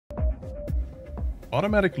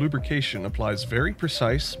Automatic lubrication applies very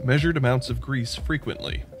precise, measured amounts of grease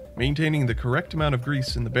frequently, maintaining the correct amount of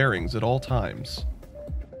grease in the bearings at all times.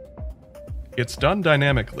 It's done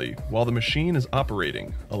dynamically while the machine is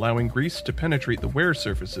operating, allowing grease to penetrate the wear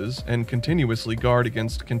surfaces and continuously guard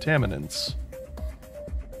against contaminants.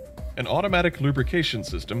 An automatic lubrication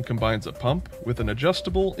system combines a pump with an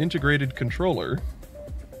adjustable integrated controller,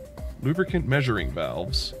 lubricant measuring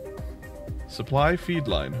valves, supply feed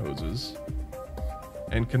line hoses,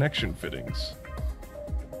 and connection fittings.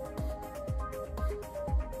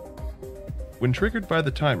 When triggered by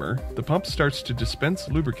the timer, the pump starts to dispense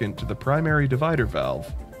lubricant to the primary divider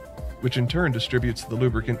valve, which in turn distributes the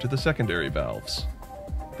lubricant to the secondary valves.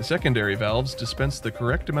 The secondary valves dispense the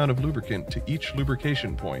correct amount of lubricant to each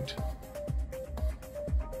lubrication point.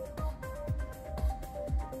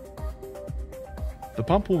 The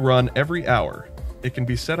pump will run every hour. It can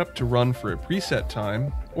be set up to run for a preset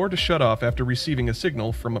time, or to shut off after receiving a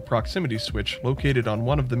signal from a proximity switch located on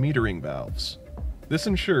one of the metering valves. This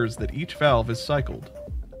ensures that each valve is cycled.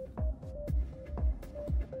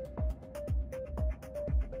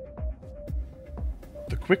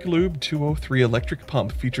 The Quick Lube 203 electric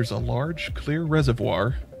pump features a large, clear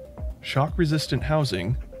reservoir, shock-resistant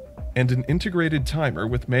housing, and an integrated timer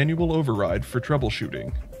with manual override for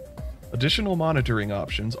troubleshooting. Additional monitoring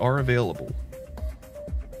options are available.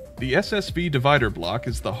 The SSV divider block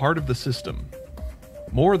is the heart of the system.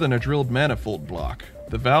 More than a drilled manifold block,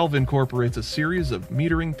 the valve incorporates a series of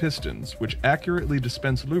metering pistons which accurately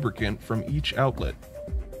dispense lubricant from each outlet.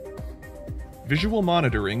 Visual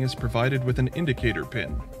monitoring is provided with an indicator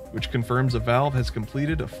pin, which confirms a valve has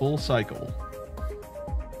completed a full cycle.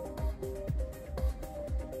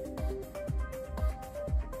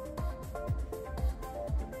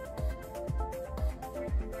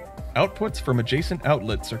 Outputs from adjacent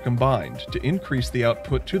outlets are combined to increase the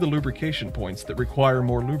output to the lubrication points that require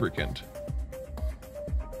more lubricant.